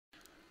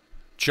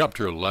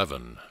Chapter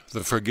 11.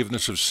 The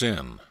Forgiveness of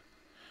Sin.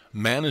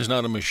 Man is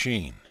not a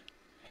machine.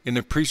 In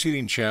the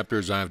preceding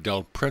chapters I have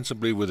dealt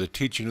principally with the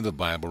teaching of the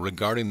Bible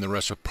regarding the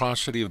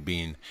reciprocity of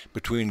being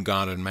between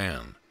God and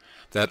man,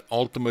 that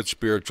ultimate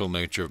spiritual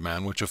nature of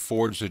man which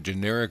affords the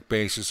generic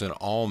basis in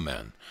all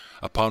men,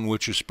 upon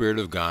which the Spirit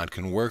of God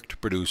can work to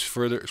produce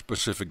further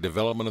specific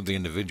development of the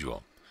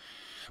individual.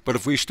 But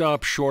if we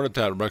stop short at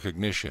that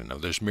recognition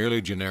of this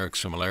merely generic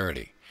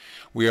similarity,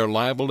 we are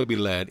liable to be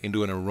led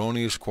into an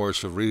erroneous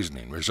course of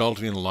reasoning,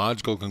 resulting in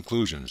logical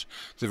conclusions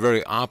the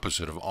very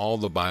opposite of all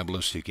the Bible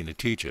is seeking to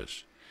teach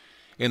us.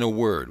 In a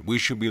word, we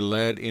should be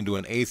led into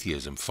an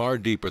atheism far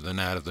deeper than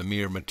that of the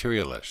mere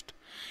materialist,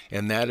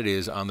 and that it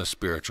is on the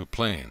spiritual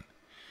plane,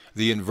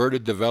 the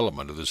inverted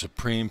development of the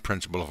supreme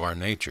principle of our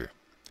nature.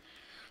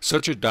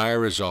 Such a dire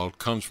result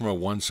comes from a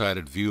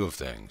one-sided view of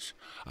things,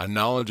 a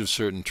knowledge of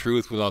certain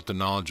truth without the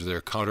knowledge of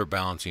their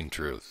counterbalancing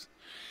truth.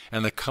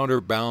 And the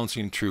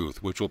counterbalancing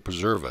truth which will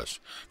preserve us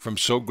from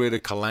so great a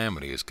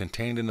calamity is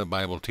contained in the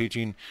Bible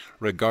teaching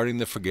regarding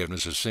the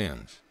forgiveness of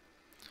sins.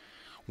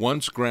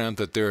 Once grant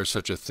that there is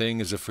such a thing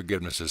as a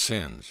forgiveness of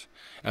sins,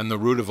 and the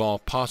root of all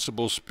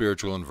possible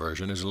spiritual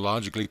inversion is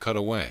logically cut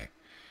away.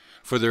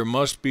 For there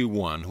must be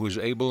one who is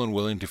able and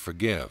willing to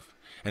forgive,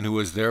 and who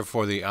is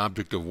therefore the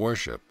object of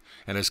worship,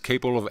 and is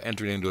capable of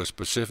entering into a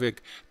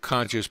specific,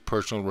 conscious,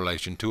 personal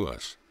relation to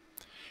us.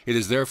 It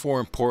is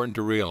therefore important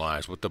to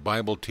realize what the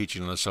Bible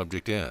teaching on the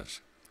subject is.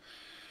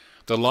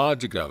 The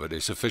logic of it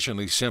is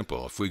sufficiently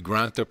simple if we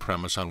grant the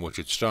premise on which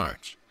it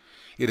starts.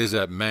 It is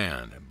that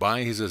man,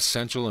 by his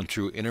essential and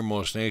true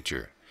innermost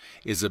nature,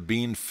 is a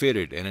being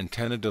fitted and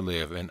intended to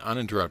live in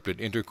uninterrupted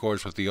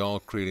intercourse with the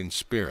all-creating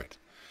Spirit,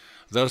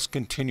 thus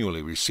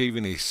continually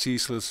receiving a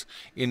ceaseless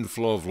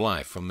inflow of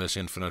life from this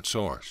infinite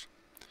source.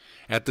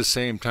 At the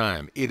same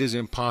time, it is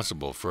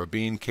impossible for a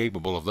being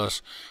capable of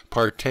thus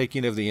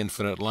partaking of the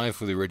infinite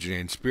life of the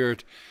originating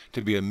Spirit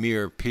to be a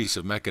mere piece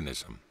of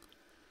mechanism,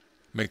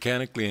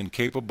 mechanically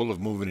incapable of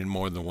moving in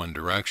more than one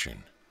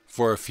direction.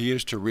 For if he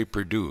is to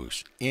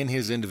reproduce in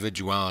his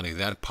individuality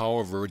that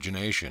power of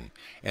origination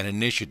and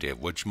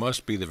initiative which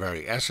must be the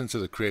very essence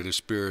of the creative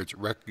Spirit's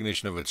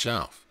recognition of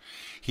itself,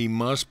 he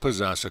must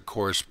possess a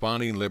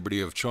corresponding liberty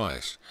of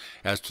choice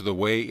as to the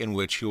way in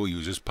which he will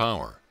use his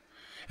power.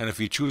 And if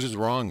he chooses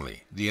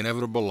wrongly, the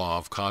inevitable law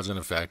of cause and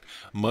effect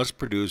must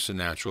produce the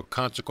natural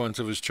consequence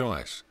of his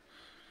choice.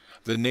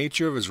 The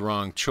nature of his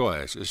wrong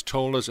choice is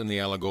told us in the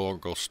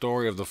allegorical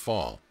story of the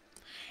fall.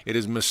 It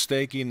is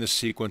mistaking the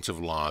sequence of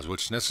laws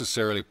which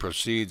necessarily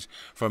proceeds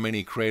from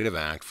any creative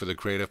act for the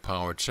creative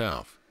power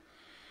itself.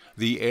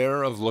 The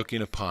error of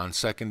looking upon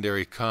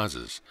secondary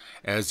causes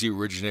as the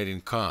originating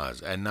cause,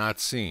 and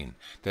not seeing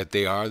that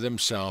they are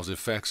themselves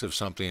effects of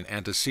something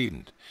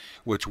antecedent,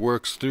 which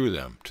works through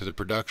them to the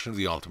production of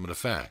the ultimate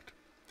effect.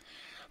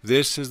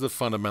 This is the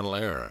fundamental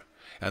error,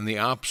 and the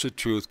opposite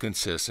truth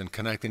consists in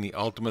connecting the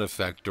ultimate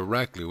effect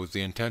directly with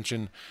the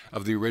intention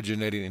of the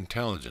originating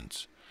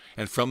intelligence,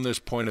 and from this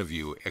point of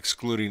view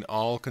excluding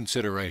all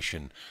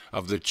consideration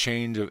of the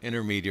change of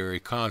intermediary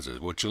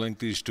causes which link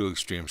these two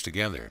extremes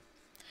together.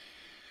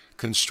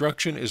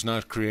 Construction is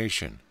not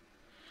creation.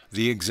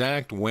 The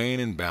exact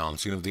weighing and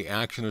balancing of the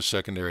action of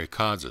secondary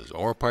causes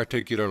or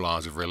particular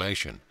laws of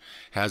relation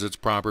has its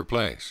proper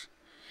place.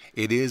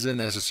 It is a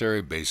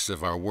necessary basis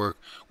of our work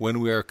when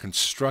we are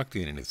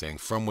constructing anything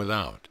from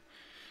without,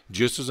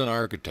 just as an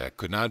architect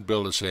could not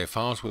build a safe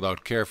house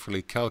without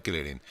carefully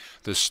calculating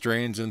the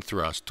strains and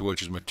thrusts to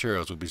which his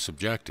materials would be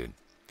subjected.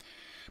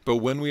 But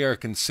when we are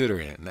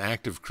considering an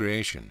act of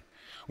creation,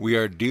 we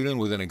are dealing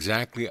with an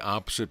exactly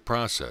opposite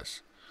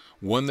process,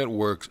 one that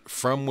works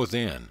from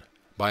within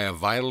by a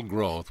vital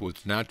growth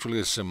which naturally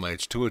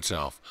assimilates to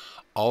itself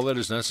all that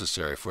is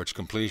necessary for its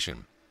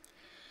completion.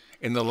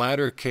 In the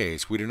latter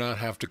case, we do not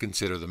have to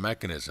consider the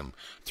mechanism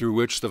through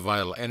which the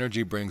vital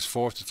energy brings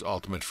forth its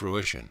ultimate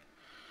fruition,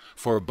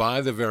 for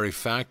by the very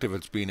fact of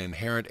its being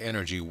inherent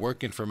energy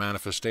working for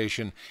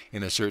manifestation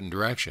in a certain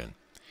direction,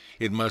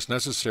 it must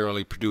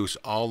necessarily produce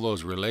all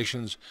those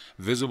relations,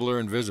 visible or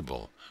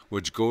invisible,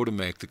 which go to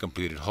make the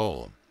completed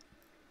whole.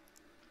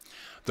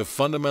 The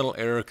fundamental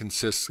error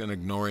consists in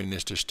ignoring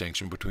this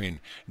distinction between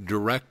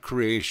direct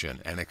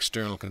creation and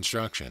external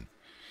construction,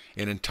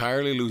 in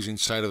entirely losing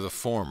sight of the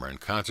former and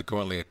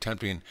consequently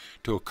attempting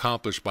to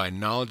accomplish by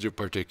knowledge of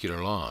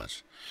particular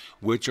laws,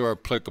 which are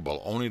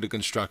applicable only to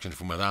construction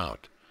from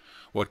without,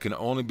 what can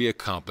only be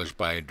accomplished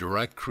by a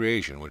direct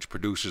creation which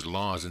produces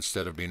laws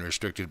instead of being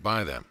restricted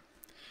by them.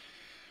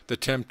 The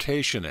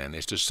temptation, then,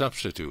 is to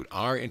substitute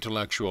our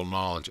intellectual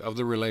knowledge of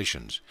the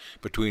relations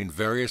between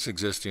various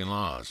existing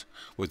laws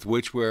with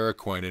which we are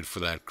acquainted for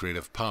that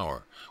creative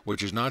power,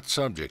 which is not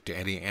subject to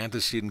any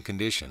antecedent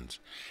conditions,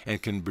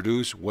 and can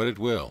produce what it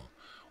will,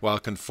 while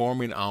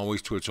conforming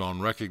always to its own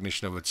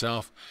recognition of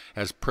itself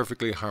as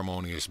perfectly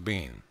harmonious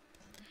being.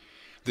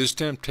 This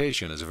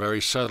temptation is a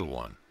very subtle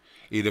one.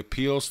 It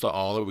appeals to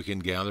all that we can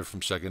gather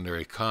from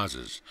secondary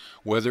causes,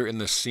 whether in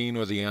the seen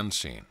or the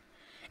unseen,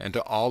 and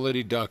to all the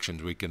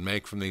deductions we can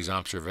make from these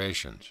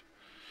observations.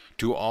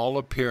 To all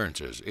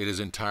appearances it is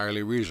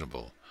entirely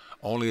reasonable,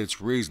 only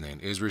its reasoning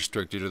is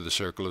restricted to the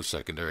circle of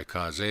secondary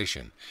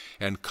causation,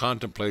 and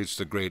contemplates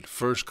the great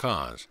first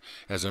cause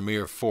as a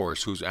mere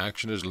force whose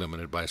action is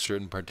limited by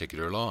certain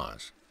particular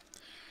laws.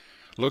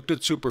 Looked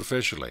at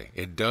superficially,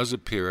 it does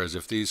appear as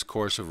if this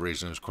course of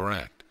reason is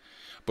correct,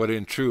 but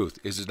in truth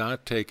it does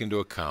not take into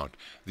account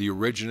the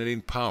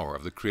originating power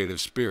of the creative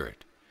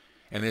spirit,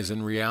 and is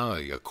in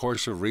reality a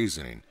course of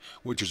reasoning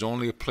which is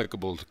only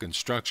applicable to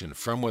construction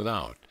from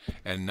without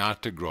and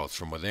not to growth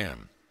from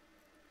within.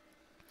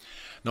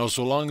 Now,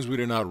 so long as we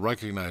do not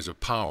recognize a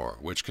power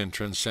which can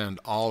transcend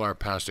all our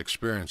past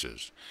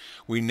experiences,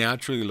 we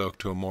naturally look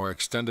to a more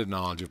extended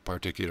knowledge of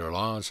particular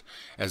laws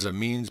as a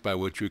means by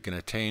which we can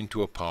attain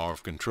to a power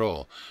of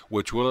control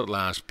which will at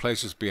last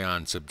place us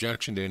beyond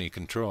subjection to any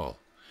control.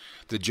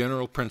 The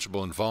general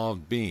principle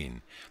involved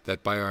being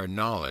that by our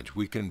knowledge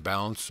we can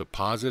balance the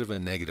positive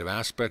and negative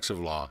aspects of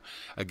law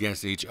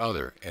against each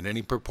other in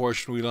any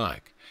proportion we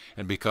like,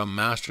 and become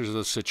masters of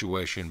the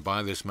situation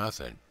by this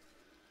method.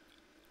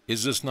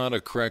 Is this not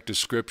a correct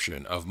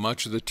description of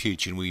much of the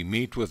teaching we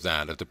meet with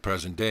that at the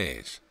present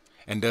days?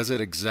 And does it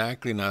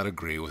exactly not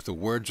agree with the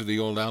words of the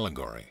old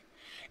allegory,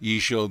 "Ye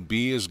shall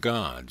be as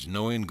gods,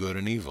 knowing good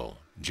and evil,"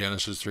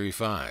 Genesis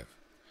 3:5.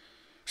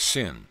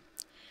 Sin.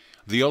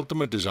 The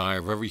ultimate desire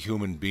of every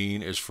human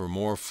being is for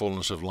more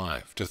fullness of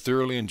life, to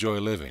thoroughly enjoy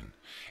living,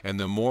 and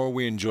the more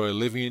we enjoy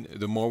living,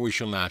 the more we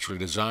shall naturally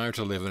desire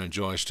to live and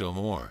enjoy still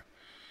more.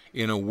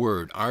 In a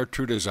word, our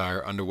true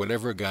desire, under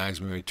whatever guise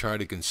we may try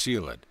to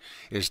conceal it,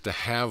 is to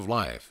have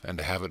life and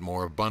to have it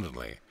more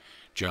abundantly.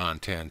 John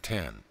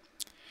 10:10.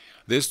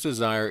 This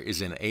desire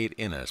is innate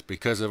in us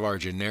because of our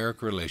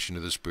generic relation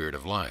to the Spirit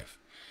of life,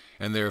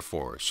 and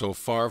therefore, so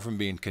far from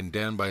being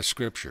condemned by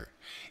Scripture,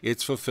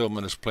 its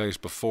fulfillment is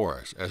placed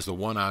before us as the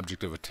one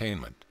object of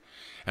attainment,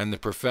 and the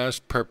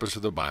professed purpose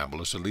of the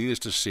Bible is to lead us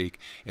to seek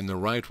in the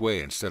right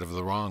way instead of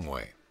the wrong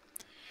way.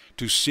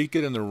 To seek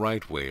it in the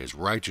right way is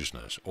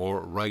righteousness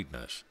or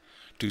rightness.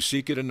 To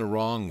seek it in the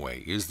wrong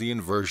way is the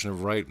inversion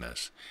of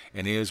rightness,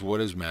 and is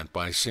what is meant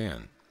by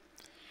sin.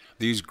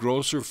 These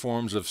grosser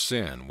forms of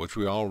sin, which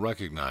we all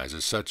recognize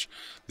as such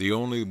the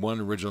only one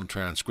original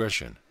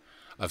transgression,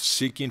 of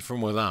seeking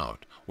from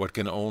without what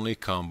can only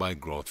come by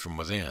growth from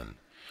within,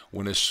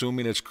 when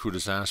assuming its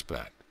crudest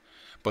aspect.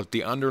 But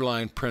the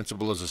underlying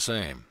principle is the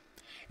same,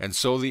 and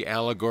so the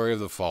allegory of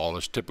the fall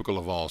is typical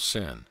of all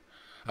sin,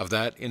 of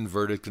that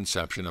inverted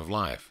conception of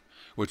life,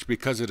 which,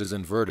 because it is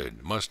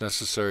inverted, must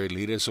necessarily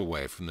lead us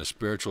away from the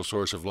spiritual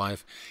source of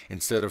life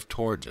instead of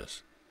towards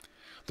us.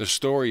 The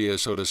story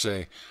is, so to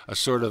say, a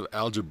sort of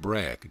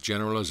algebraic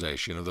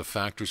generalization of the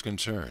factors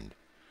concerned.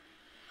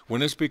 When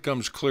this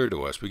becomes clear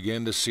to us, we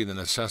begin to see the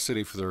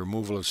necessity for the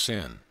removal of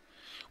sin.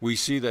 We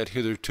see that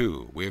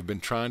hitherto we have been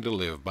trying to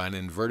live by an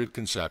inverted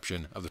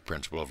conception of the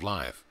principle of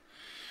life.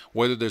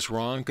 Whether this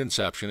wrong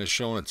conception has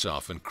shown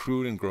itself in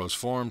crude and gross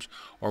forms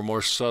or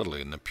more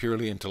subtly in the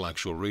purely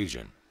intellectual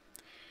region.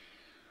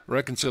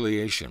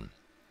 Reconciliation.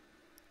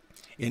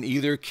 In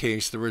either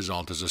case the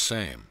result is the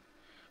same.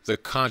 The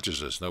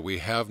consciousness that we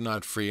have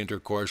not free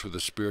intercourse with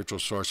the spiritual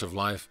source of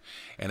life,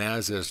 and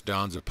as this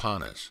dawns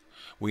upon us,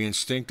 we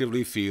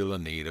instinctively feel the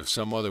need of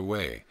some other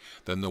way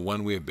than the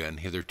one we have been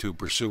hitherto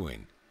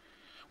pursuing.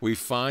 We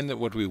find that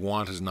what we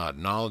want is not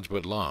knowledge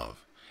but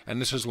love,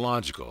 and this is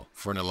logical,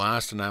 for in the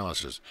last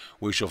analysis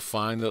we shall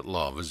find that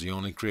love is the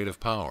only creative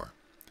power.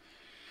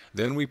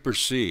 Then we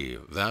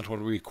perceive that what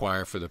we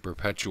require for the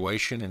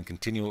perpetuation and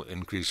continual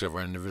increase of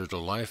our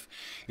individual life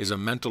is a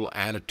mental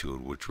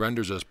attitude which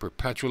renders us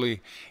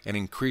perpetually and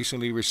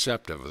increasingly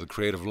receptive of the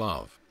creative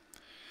love.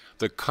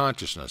 The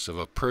consciousness of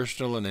a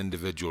personal and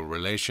individual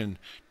relation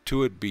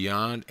to it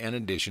beyond and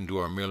addition to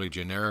our merely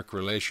generic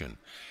relation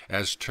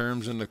as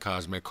terms in the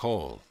cosmic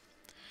whole.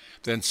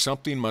 Then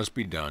something must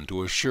be done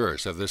to assure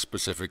us of this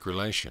specific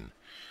relation,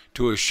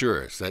 to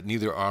assure us that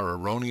neither our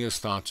erroneous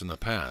thoughts in the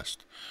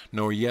past,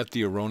 nor yet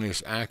the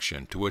erroneous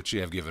action to which they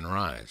have given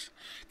rise,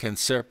 can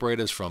separate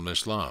us from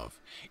this love,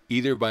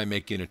 either by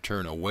making it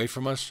turn away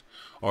from us,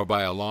 or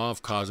by a law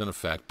of cause and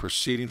effect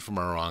proceeding from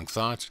our wrong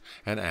thoughts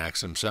and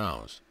acts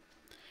themselves.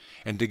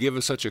 And to give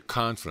us such a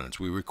confidence,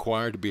 we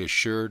require to be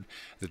assured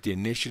that the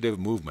initiative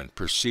movement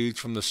proceeds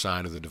from the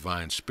side of the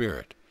Divine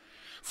Spirit.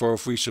 For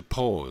if we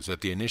suppose that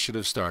the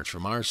initiative starts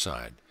from our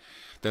side,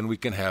 then we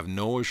can have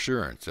no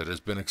assurance that it has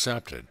been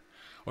accepted,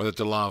 or that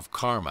the law of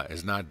karma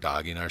is not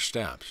dogging our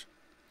steps.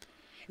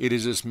 It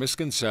is this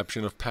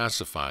misconception of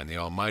pacifying the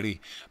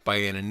Almighty by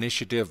an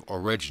initiative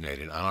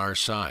originating on our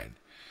side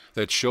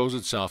that shows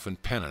itself in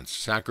penance,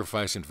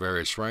 sacrifice, and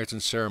various rites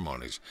and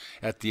ceremonies,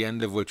 at the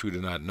end of which we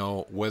do not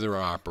know whether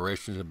our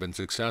operations have been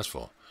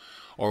successful,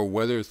 or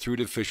whether through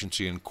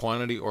deficiency in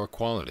quantity or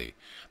quality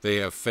they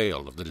have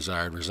failed of the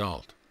desired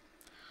result.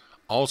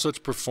 All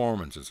such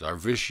performances are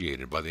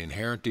vitiated by the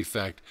inherent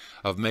defect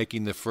of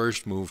making the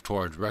first move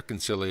towards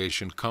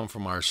reconciliation come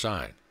from our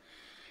side.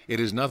 It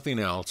is nothing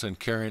else than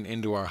carrying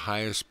into our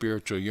highest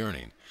spiritual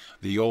yearning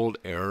the old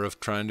error of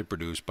trying to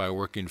produce by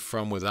working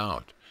from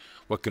without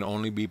what can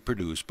only be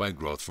produced by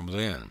growth from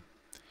within.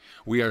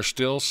 We are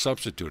still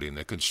substituting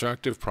the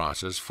constructive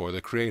process for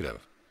the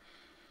creative.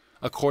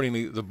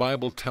 Accordingly, the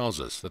Bible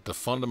tells us that the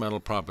fundamental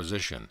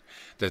proposition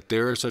that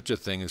there is such a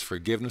thing as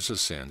forgiveness of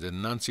sins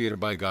enunciated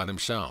by God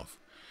Himself.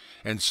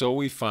 And so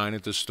we find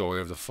that the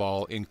story of the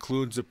fall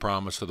includes the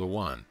promise of the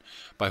one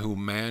by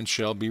whom man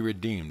shall be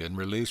redeemed and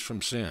released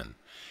from sin,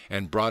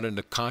 and brought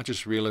into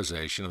conscious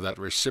realization of that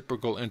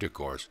reciprocal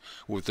intercourse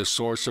with the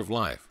source of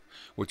life,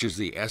 which is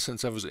the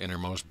essence of his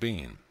innermost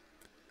being.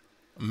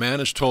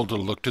 Man is told to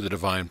look to the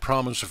divine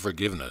promise of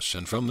forgiveness,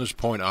 and from this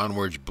point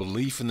onwards,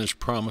 belief in this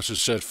promise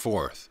is set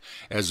forth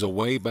as the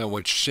way by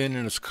which sin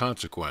and its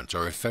consequence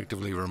are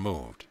effectively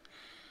removed.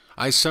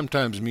 I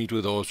sometimes meet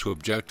with those who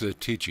object to the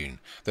teaching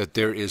that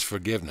there is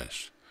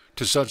forgiveness.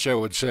 To such I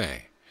would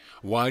say,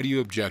 why do you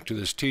object to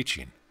this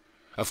teaching?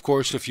 Of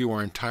course, if you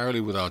are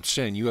entirely without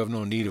sin, you have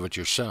no need of it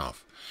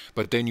yourself,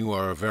 but then you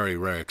are a very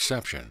rare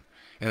exception,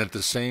 and at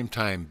the same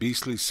time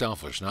beastly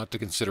selfish not to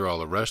consider all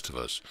the rest of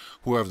us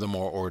who are of the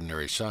more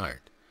ordinary side.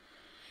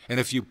 And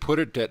if you put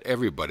it that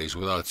everybody's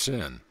without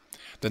sin,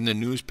 then the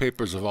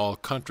newspapers of all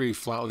country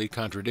flatly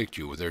contradict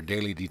you with their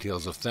daily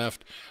details of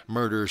theft,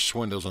 murders,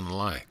 swindles, and the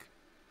like.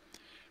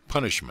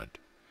 Punishment.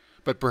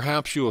 But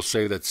perhaps you will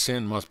say that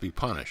sin must be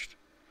punished.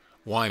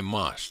 Why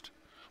must?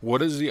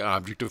 What is the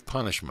object of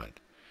punishment?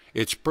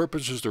 Its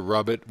purpose is to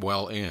rub it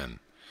well in,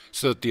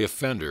 so that the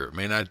offender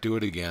may not do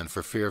it again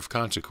for fear of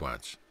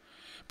consequence.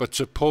 But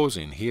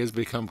supposing he has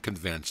become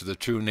convinced of the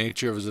true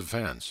nature of his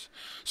offense,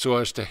 so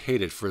as to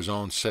hate it for his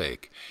own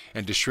sake,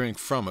 and to shrink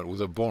from it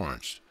with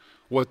abhorrence,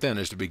 what then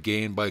is to be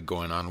gained by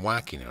going on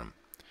whacking him?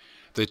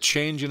 The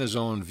change in his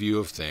own view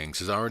of things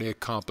has already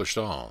accomplished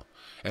all,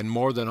 and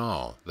more than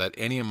all, that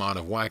any amount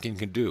of whacking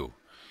can do.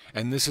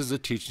 And this is the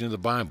teaching of the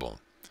Bible.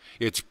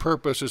 Its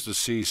purpose is to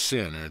see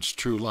sin in its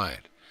true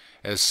light,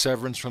 as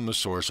severance from the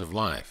source of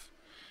life.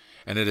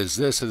 And it is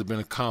this that has been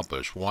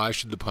accomplished. Why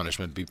should the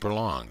punishment be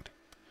prolonged?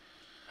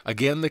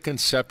 Again, the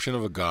conception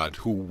of a God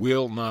who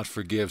will not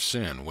forgive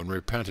sin when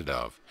repented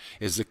of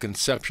is the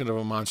conception of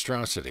a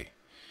monstrosity.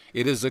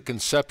 It is the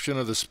conception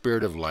of the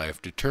spirit of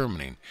life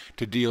determining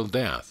to deal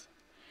death,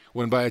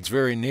 when by its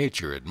very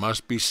nature it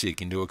must be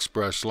seeking to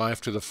express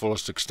life to the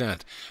fullest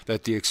extent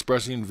that the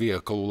expressing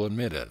vehicle will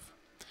admit of,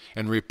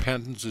 and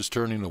repentance is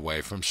turning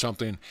away from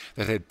something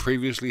that had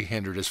previously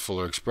hindered its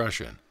fuller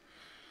expression.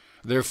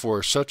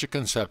 Therefore, such a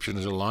conception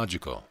is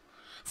illogical,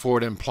 for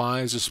it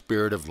implies a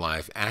spirit of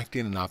life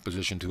acting in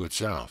opposition to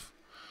itself.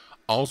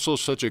 Also,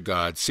 such a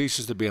God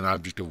ceases to be an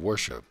object of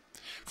worship,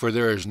 for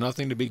there is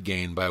nothing to be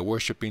gained by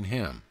worshipping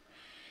him.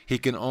 He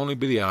can only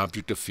be the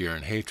object of fear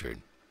and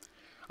hatred.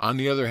 On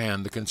the other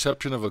hand, the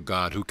conception of a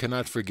God who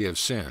cannot forgive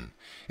sin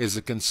is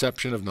the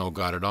conception of no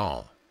God at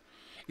all.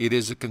 It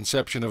is the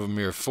conception of a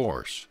mere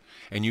force,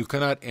 and you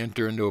cannot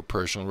enter into a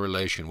personal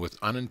relation with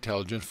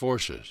unintelligent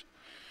forces.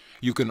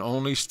 You can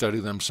only study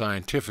them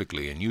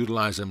scientifically and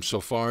utilize them so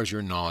far as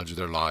your knowledge of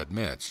their law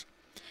admits.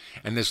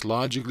 And this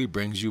logically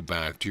brings you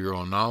back to your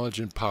own knowledge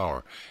and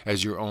power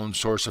as your own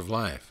source of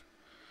life,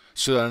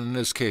 so that in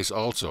this case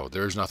also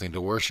there is nothing to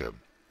worship.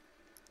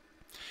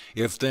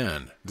 If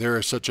then there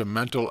is such a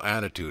mental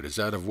attitude as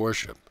that of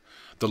worship,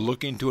 the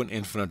looking to an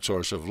infinite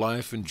source of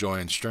life and joy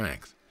and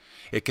strength,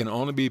 it can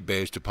only be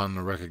based upon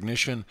the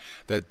recognition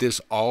that this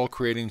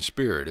all-creating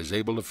spirit is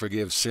able to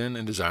forgive sin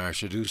and desires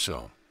to do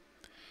so.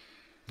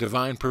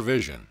 Divine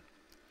provision.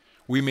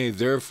 We may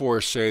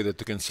therefore say that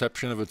the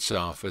conception of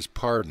itself as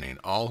pardoning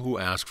all who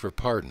ask for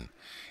pardon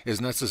is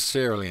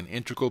necessarily an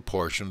integral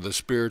portion of the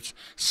Spirit's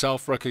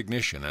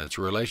self-recognition and its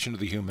relation to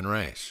the human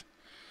race.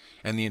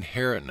 And the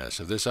inherentness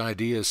of this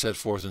idea is set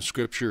forth in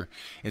Scripture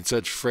in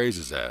such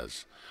phrases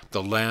as,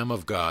 "The Lamb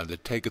of God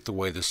that taketh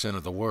away the sin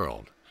of the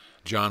world,"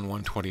 John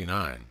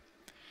 1:29,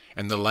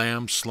 and "the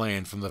Lamb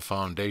slain from the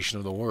foundation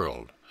of the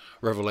world,"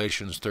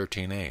 Revelations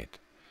 13:8.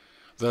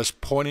 Thus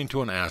pointing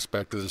to an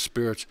aspect of the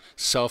Spirit's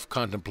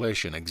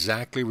self-contemplation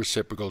exactly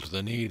reciprocal to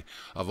the need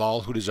of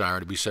all who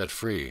desire to be set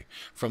free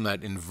from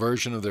that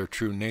inversion of their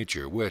true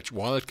nature which,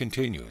 while it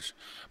continues,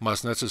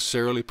 must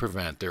necessarily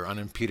prevent their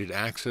unimpeded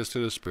access to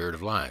the Spirit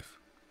of life.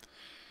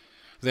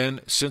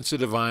 Then, since the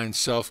divine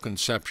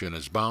self-conception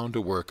is bound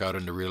to work out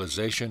into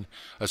realization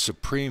a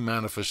supreme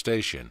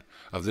manifestation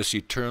of this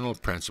eternal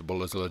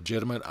principle as a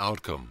legitimate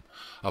outcome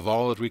of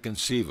all that we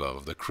conceive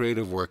of the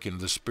creative working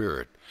of the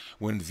Spirit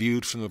when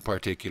viewed from the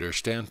particular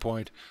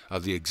standpoint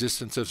of the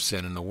existence of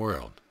sin in the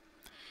world.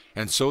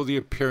 And so the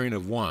appearing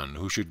of one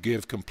who should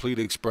give complete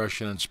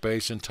expression in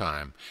space and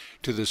time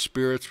to the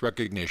Spirit's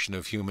recognition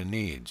of human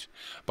needs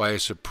by a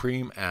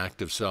supreme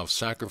act of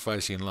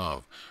self-sacrificing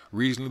love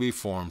reasonably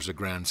forms the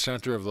grand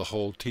center of the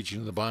whole teaching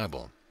of the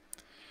Bible.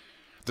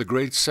 The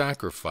great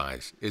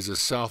sacrifice is a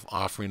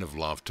self-offering of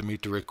love to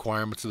meet the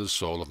requirements of the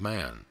soul of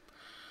man.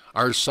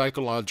 Our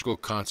psychological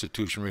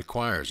constitution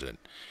requires it,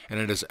 and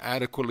it is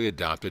adequately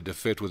adapted to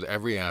fit with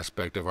every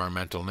aspect of our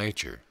mental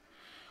nature,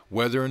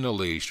 whether in the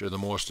least or the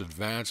most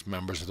advanced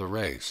members of the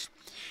race.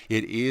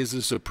 It is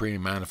the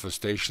supreme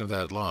manifestation of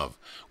that love,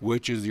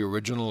 which is the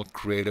original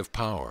creative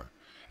power,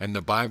 and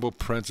the Bible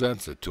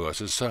presents it to us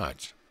as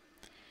such.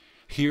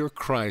 Hear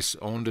Christ's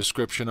own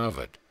description of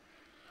it.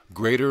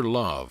 "Greater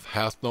love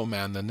hath no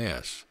man than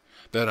this,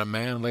 that a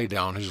man lay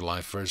down his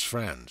life for his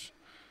friends.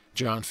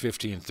 John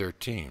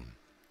 15:13.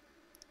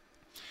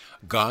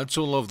 God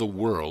so loved the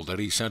world that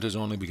he sent his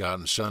only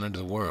begotten Son into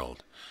the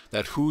world,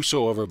 that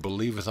whosoever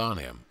believeth on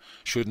him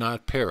should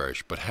not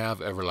perish, but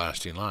have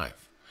everlasting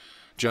life.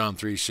 John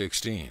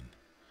 3:16.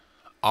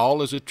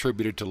 All is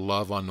attributed to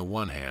love on the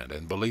one hand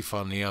and belief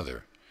on the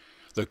other,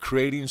 the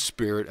creating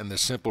spirit and the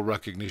simple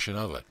recognition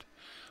of it,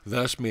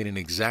 thus meeting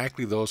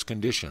exactly those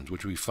conditions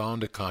which we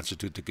found to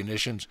constitute the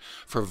conditions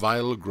for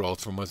vital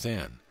growth from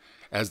within,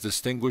 as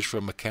distinguished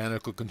from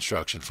mechanical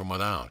construction from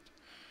without,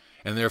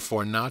 and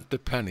therefore not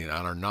depending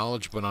on our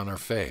knowledge but on our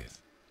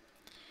faith.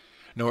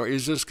 Nor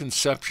is this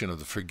conception of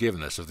the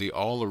forgiveness of the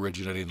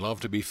all-originating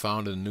love to be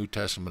found in the New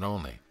Testament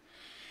only.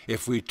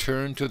 If we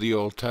turn to the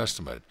Old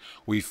Testament,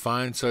 we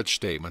find such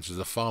statements as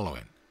the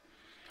following: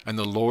 And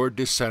the Lord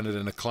descended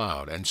in a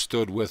cloud, and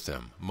stood with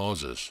him,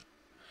 Moses,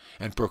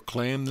 and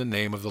proclaimed the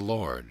name of the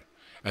Lord.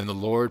 And the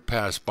Lord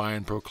passed by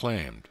and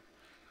proclaimed,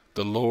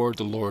 the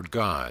Lord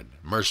God,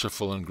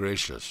 merciful and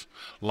gracious,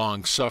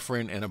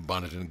 long-suffering and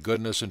abundant in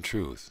goodness and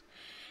truth,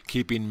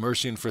 keeping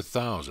mercy for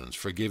thousands,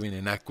 forgiving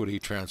iniquity,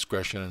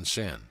 transgression, and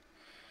sin.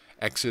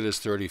 Exodus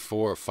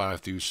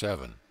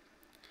 34:5-7.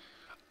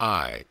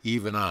 I,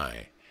 even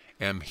I,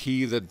 am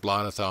he that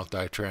blotteth out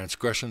thy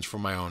transgressions for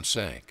my own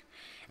sake,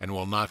 and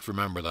will not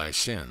remember thy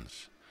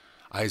sins.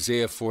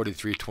 Isaiah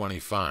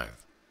 43:25.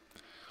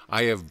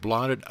 I have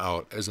blotted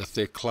out as a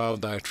thick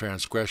cloud thy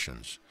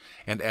transgressions,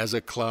 and as a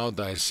cloud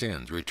thy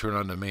sins. Return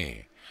unto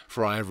me,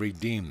 for I have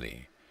redeemed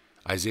thee.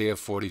 Isaiah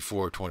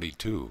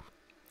 44:22.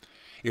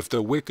 If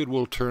the wicked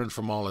will turn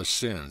from all his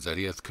sins that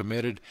he hath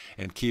committed,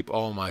 and keep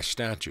all my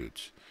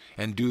statutes,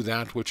 and do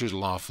that which is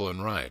lawful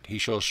and right, he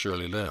shall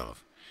surely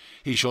live.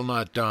 He shall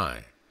not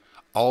die.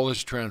 All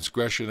his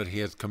transgression that he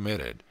hath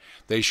committed,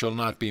 they shall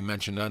not be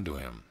mentioned unto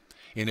him.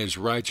 In his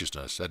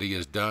righteousness that he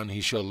has done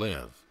he shall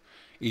live.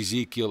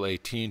 Ezekiel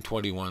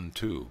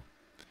 18:21-2.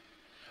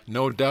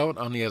 No doubt,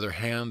 on the other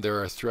hand,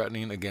 there are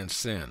threatening against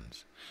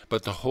sins,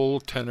 but the whole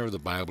tenor of the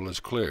Bible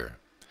is clear,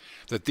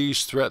 that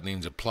these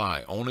threatenings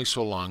apply only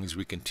so long as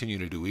we continue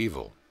to do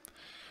evil.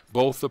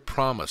 Both the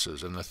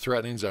promises and the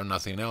threatenings are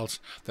nothing else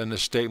than the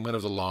statement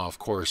of the law of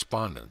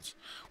correspondence,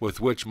 with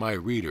which my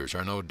readers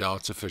are no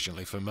doubt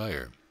sufficiently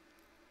familiar.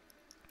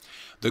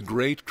 The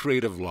great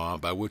creative law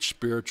by which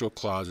spiritual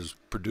clauses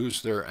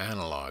produce their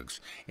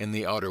analogues in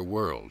the outer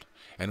world,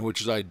 and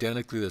which is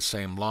identically the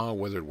same law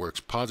whether it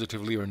works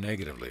positively or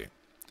negatively.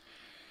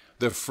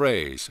 The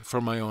phrase, for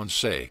my own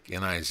sake,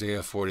 in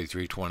Isaiah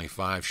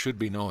 43:25 should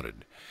be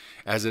noted,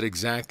 as it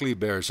exactly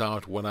bears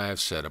out what I have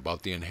said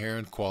about the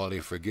inherent quality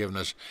of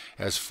forgiveness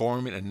as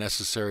forming a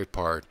necessary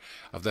part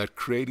of that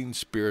creating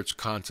spirit's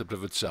concept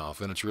of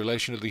itself and its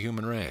relation to the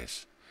human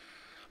race.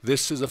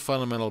 This is a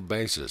fundamental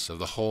basis of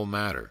the whole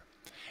matter,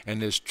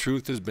 and this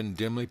truth has been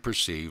dimly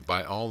perceived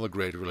by all the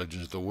great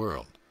religions of the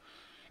world.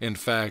 In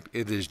fact,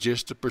 it is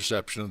just the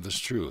perception of this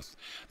truth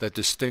that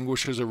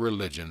distinguishes a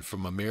religion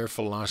from a mere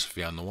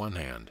philosophy on the one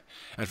hand,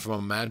 and from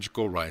a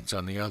magical rites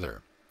on the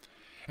other.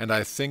 And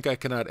I think I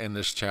cannot end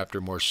this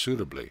chapter more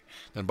suitably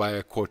than by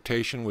a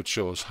quotation which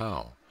shows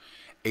how,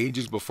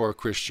 ages before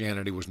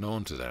Christianity was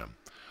known to them,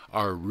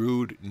 our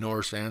rude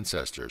Norse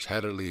ancestors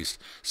had at least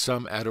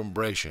some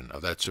adumbration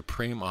of that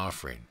supreme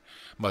offering,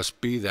 must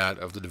be that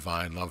of the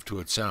divine love to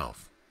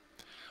itself.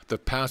 The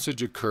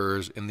passage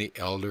occurs in the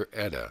Elder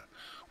Edda,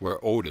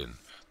 where Odin,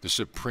 the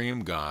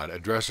supreme god,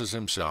 addresses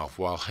himself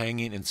while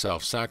hanging in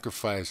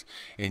self-sacrifice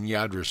in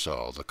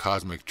Yggdrasil, the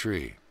cosmic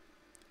tree.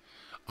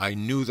 I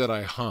knew that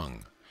I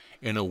hung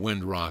in a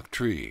wind-rock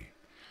tree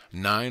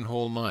 9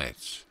 whole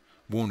nights,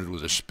 wounded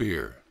with a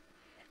spear,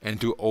 and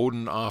to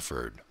Odin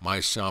offered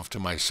myself to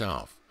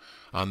myself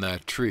on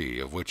that tree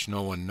of which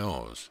no one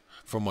knows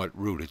from what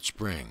root it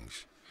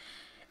springs.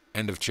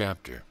 End of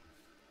chapter.